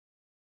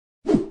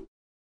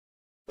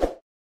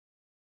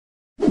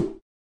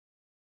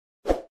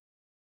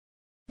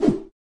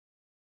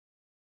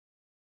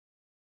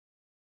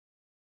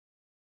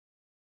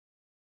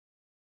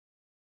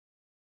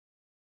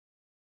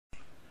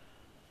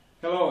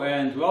Hello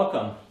and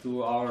welcome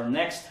to our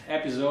next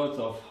episode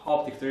of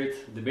Optic Trade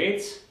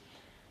Debates.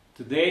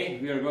 Today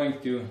we are going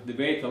to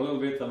debate a little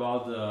bit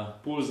about the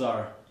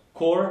Pulsar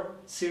Core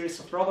series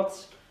of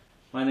products.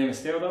 My name is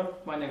Theodor.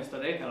 My name is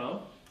Tadej,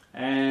 hello.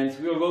 And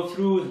we will go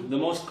through the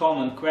most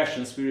common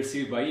questions we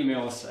received by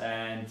emails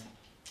and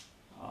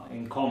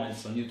in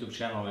comments on YouTube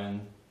channel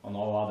and on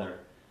all other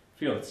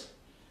fields.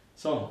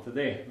 So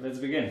today, let's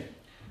begin.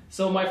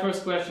 So my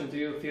first question to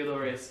you,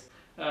 Theodor, is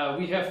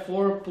we have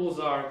 4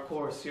 Pulsar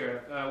cores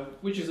here.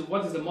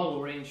 What is the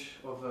model range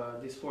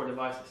of these 4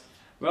 devices?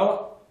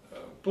 Well,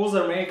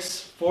 Pulsar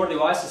makes 4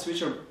 devices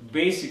which are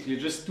basically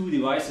just 2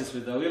 devices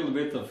with a little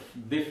bit of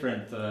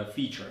different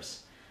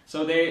features.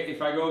 So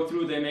if I go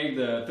through, they make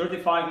the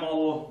 35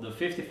 model, the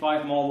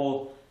 55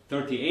 model,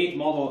 38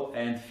 model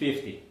and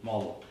 50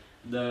 model.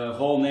 The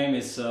whole name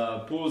is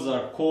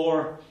Pulsar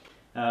Core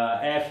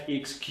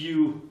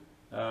FXQ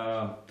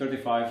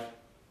 35,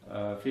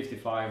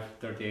 55,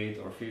 38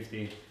 or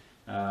 50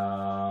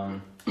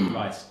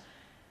 device.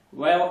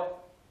 Well,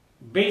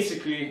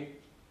 basically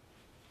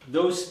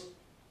those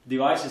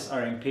devices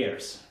are in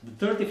pairs. The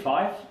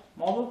 35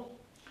 model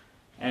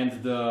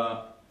and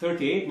the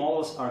 38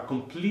 models are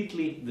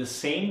completely the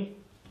same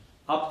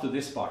up to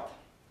this part.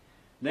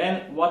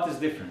 Then what is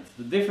different?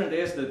 The difference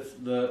is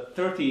that the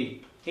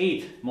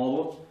 38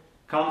 model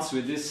comes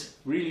with this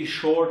really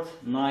short,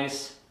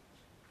 nice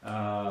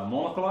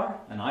monocular,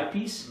 an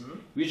eyepiece,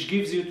 which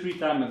gives you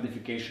 3x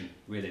magnification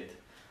with it.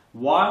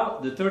 While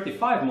the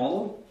 35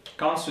 model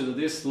comes with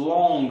this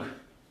long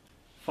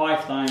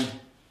 5x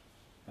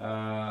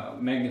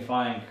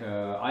magnifying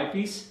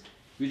eyepiece,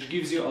 which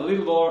gives you a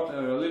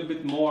little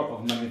bit more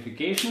of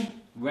magnification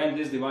when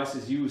this device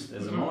is used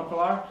as a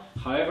monocular.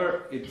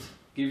 However, it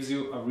gives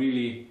you a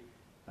really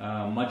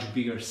much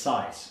bigger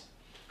size.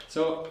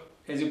 So,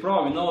 as you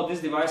probably know,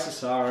 these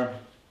devices are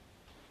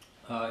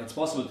it's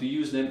possible to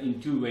use them in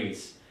 2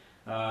 ways.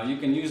 You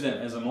can use them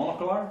as a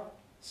monocular,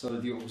 so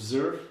that you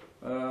observe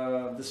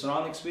the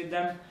surroundings with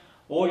them,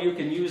 or you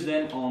can use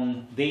them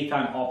on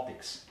daytime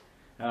optics.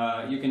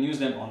 You can use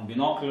them on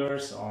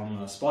binoculars,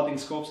 on spotting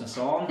scopes and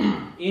so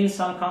on. In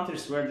some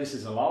countries where this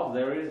is allowed,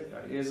 there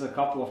is a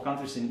couple of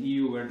countries in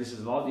EU where this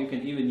is allowed, you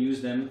can even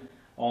use them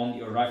on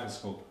your rifle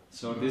scope.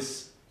 So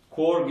this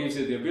core gives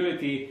you the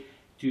ability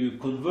to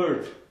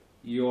convert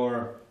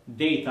your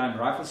daytime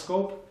rifle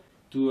scope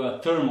to a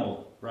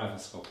thermal rifle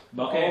scope,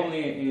 but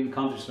only in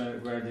countries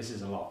where this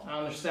is allowed. I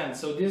understand.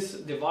 So these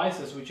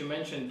devices which you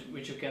mentioned,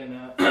 which you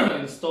can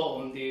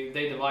install on the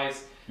day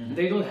device,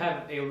 they don't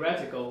have a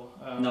reticle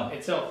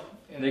itself.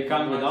 They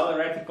come without a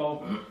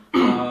reticle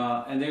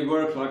and they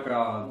work like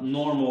a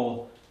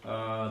normal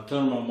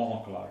thermal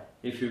monocular,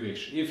 if you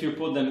wish. If you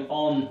put them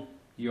on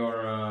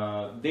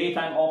your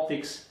daytime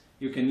optics,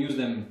 you can use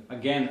them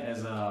again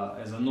as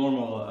a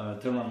normal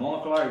thermal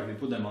monocular if you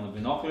put them on the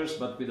binoculars,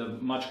 but with a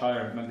much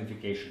higher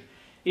magnification.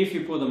 If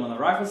you put them on a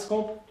rifle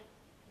scope,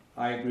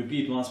 I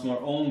repeat once more,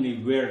 only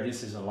where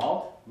this is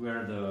allowed,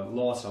 where the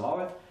laws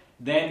allow it,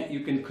 then you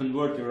can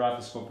convert your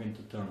rifle scope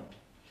into thermal.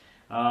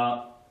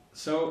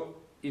 So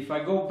if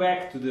I go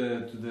back to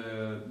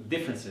the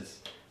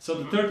differences, so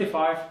the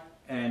 35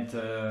 and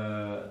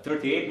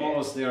 38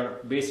 models, they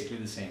are basically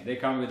the same. They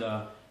come with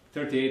a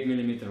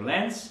 38mm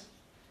lens.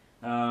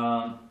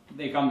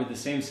 They come with the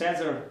same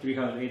sensor,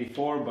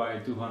 384 by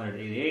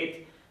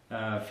 288,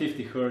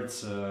 50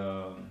 Hertz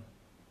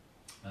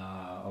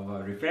of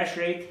a refresh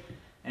rate,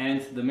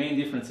 and the main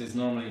difference is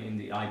normally in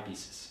the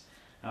eyepieces.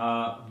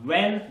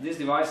 When this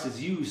device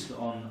is used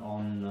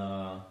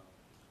on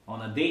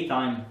a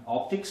daytime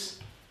optics,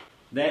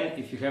 then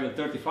if you have a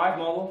 35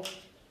 model,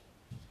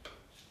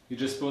 you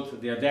just put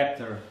the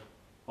adapter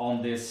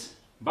on this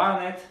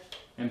bayonet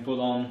and put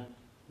on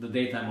the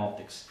daytime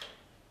optics.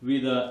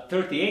 With a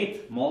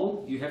 38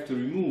 model, you have to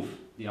remove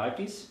the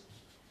eyepiece,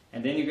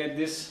 and then you get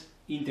this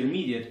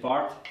intermediate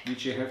part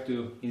which you have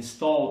to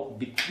install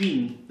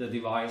between the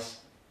device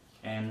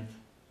and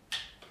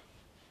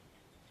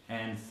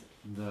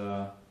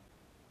the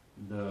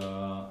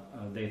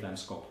daytime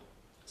scope.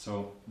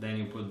 So then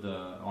you put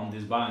on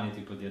this bayonet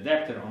you put the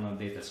adapter on a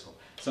data scope.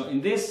 So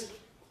in this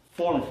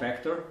form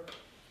factor,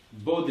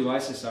 both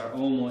devices are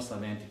almost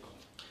identical.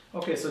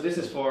 Okay, so this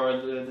is for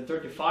the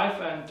 35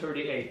 and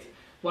 38.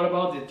 What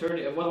about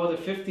the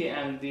 50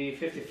 and the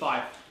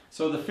 55?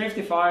 So the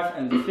 55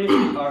 and the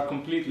 50 are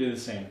completely the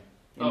same.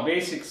 In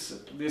basics,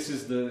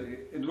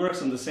 it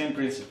works on the same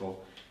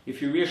principle.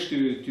 If you wish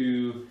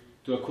to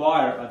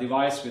acquire a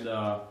device with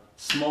a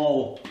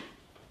small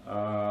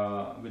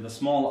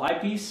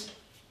eyepiece,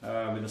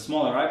 with a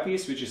smaller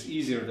eyepiece, which is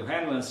easier to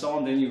handle and so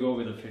on, then you go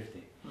with a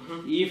 50.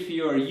 If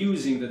you are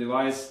using the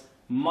device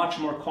much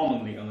more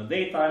commonly on the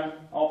daytime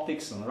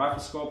optics, on a rifle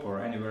scope or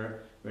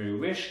anywhere where you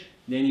wish,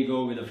 then you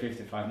go with a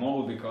 55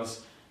 model,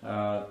 because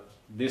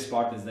this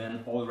part is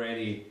then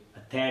already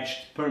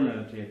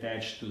permanently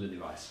attached to the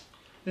device.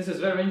 This is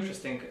very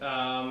interesting.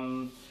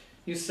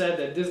 You said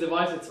that these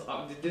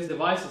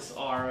devices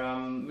are,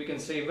 we can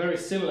say, very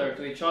similar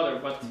to each other,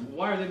 but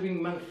why are they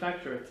being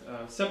manufactured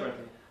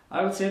separately?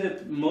 I would say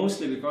that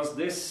mostly because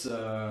this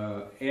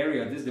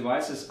area, these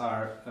devices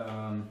are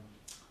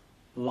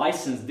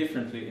licensed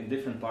differently in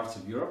different parts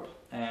of Europe,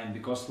 and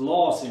because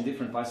laws in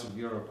different parts of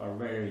Europe are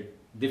very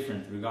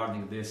different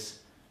regarding this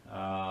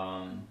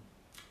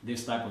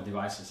this type of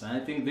devices. And I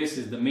think this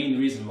is the main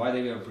reason why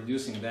they are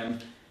producing them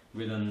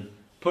with a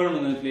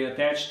permanently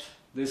attached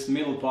this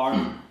middle part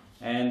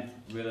and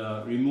with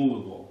a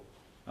removable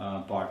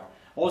part.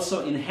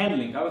 Also in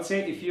handling, I would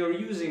say if you're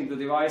using the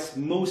device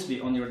mostly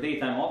on your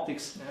daytime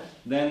optics,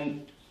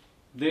 then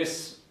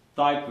this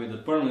type with a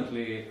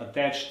permanently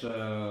attached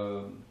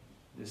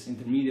this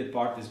intermediate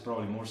part is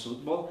probably more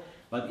suitable.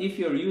 But if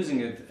you're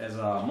using it as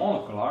a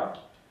monocular,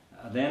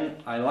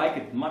 then I like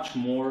it much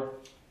more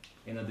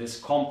in this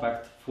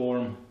compact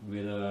form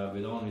with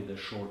only the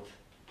short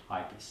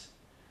eyepiece.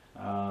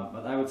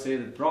 But I would say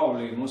that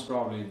most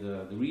probably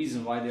the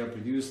reason why they are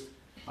produced,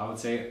 I would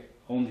say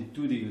only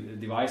 2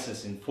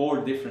 devices in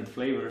 4 different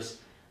flavors,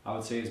 I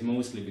would say is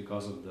mostly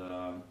because of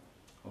the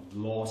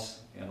laws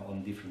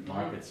on different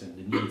markets and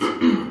the needs of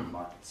different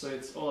markets. So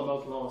it's all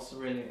about laws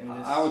really in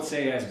this? I would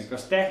say yes,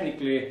 because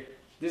technically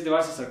these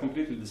devices are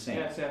completely the same.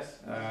 Yes, yes,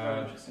 that's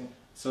very interesting.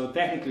 So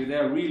technically they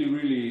are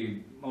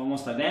really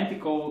almost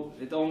identical.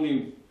 The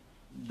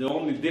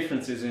only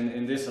difference is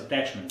in this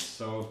attachment.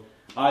 So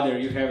either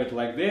you have it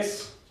like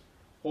this,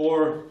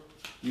 or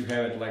you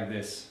have it like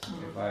this.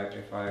 If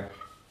I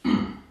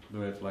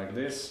do it like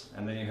this,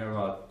 and then you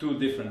have 2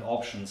 different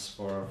options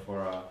for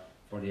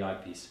the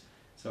eyepiece.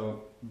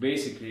 So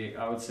basically,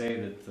 I would say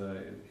that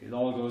it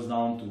all goes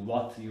down to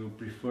what you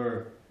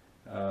prefer,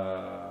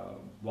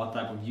 what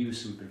type of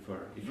use you prefer.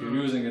 If you're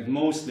using it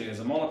mostly as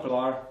a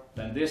monocular,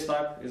 then this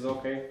type is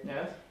okay.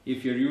 Yes.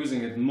 If you're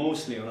using it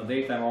mostly on a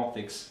daytime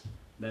optics,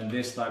 then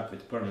this type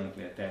with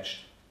permanently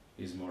attached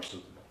is more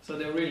suitable. So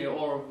they're really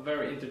all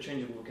very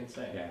interchangeable, we can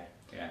say. Yeah,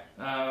 yeah.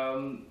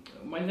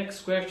 My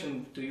next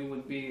question to you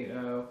would be,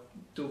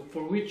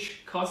 for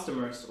which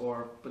customers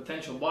or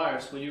potential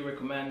buyers would you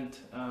recommend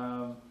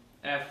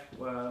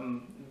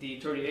the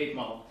 38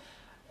 model?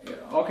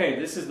 Okay,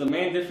 this is the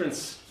main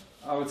difference.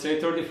 I would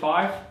say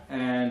 35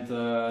 and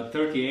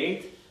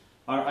 38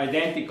 are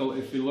identical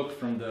if you look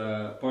from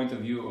the point of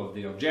view of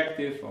the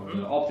objective, of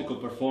the optical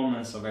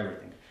performance, of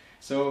everything.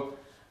 So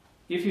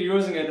if you're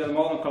using it as a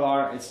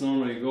monocular, it's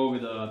normally go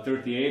with a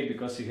 38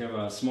 because you have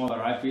a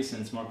smaller eyepiece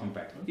and it's more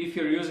compact. If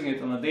you're using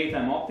it on a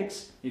daytime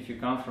optics, if you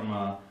come from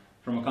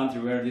a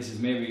country where this is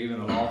maybe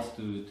even allowed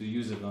to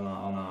use it on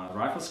a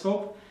rifle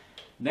scope,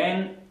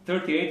 then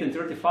 38 and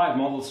 35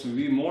 models will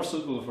be more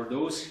suitable for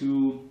those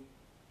who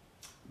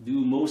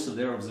do most of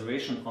their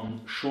observation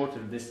on shorter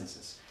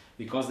distances,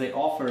 because they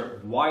offer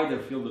wider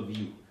field of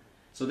view.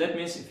 So that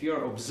means if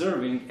you're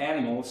observing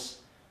animals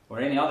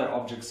or any other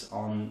objects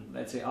on,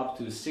 let's say, up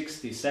to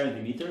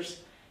 60-70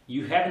 meters,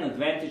 you have an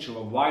advantage of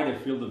a wider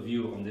field of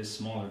view on these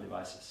smaller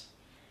devices.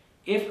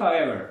 If,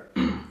 however,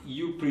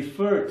 you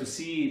prefer to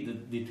see the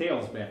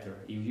details better,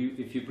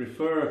 if you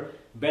prefer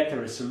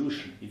better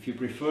resolution, if you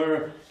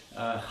prefer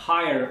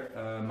higher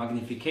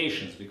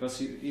magnifications,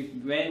 because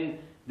when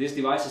these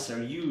devices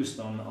are used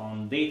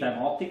on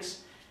daytime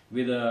optics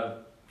with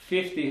a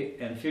 50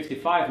 and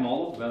 55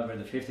 model, well, with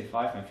the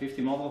 55 and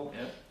 50 model,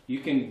 you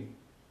can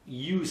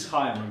use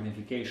higher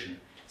magnification.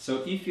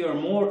 So if you're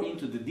more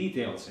into the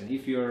details and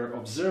if you're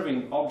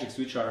observing objects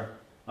which are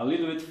a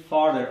little bit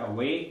farther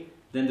away,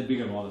 then the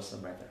bigger models are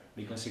better,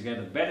 because you get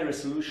a better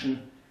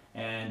resolution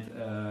and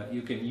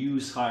you can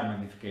use higher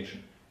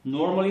magnification.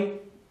 Normally,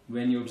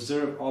 when you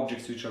observe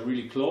objects which are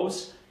really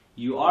close,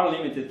 you are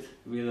limited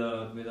with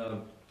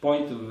a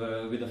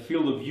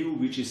field of view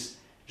which is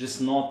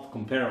just not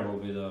comparable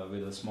with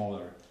a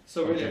smaller.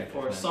 So really,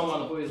 for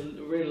someone who is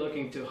really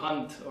looking to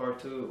hunt or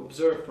to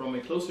observe from a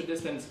closer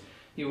distance,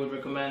 you would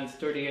recommend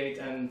 38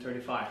 and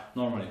 35.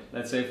 Normally,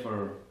 let's say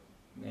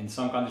in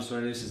some countries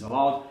where this is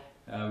allowed,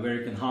 where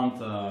you can hunt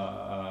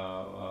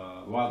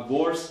wild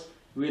boars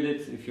with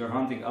it. If you're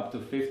hunting up to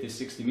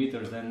 50-60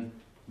 meters, then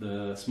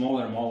the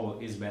smaller model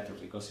is better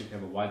because you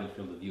have a wider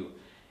field of view.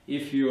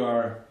 If you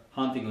are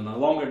hunting on a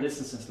longer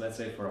distances, let's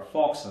say for a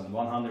fox on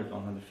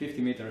 100-150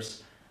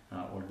 meters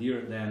or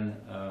deer, then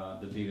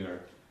the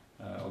bigger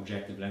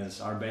objective lenses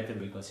are better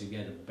because you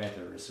get a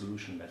better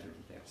resolution, better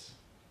details.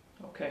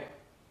 Okay.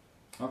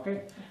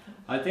 Okay,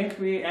 I think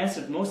we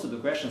answered most of the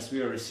questions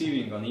we are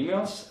receiving on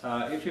emails.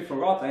 If you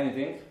forgot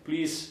anything,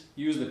 please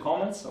use the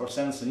comments or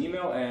send us an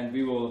email and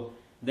we will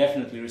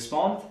definitely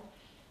respond.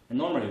 And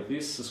normally,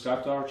 please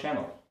subscribe to our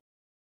channel.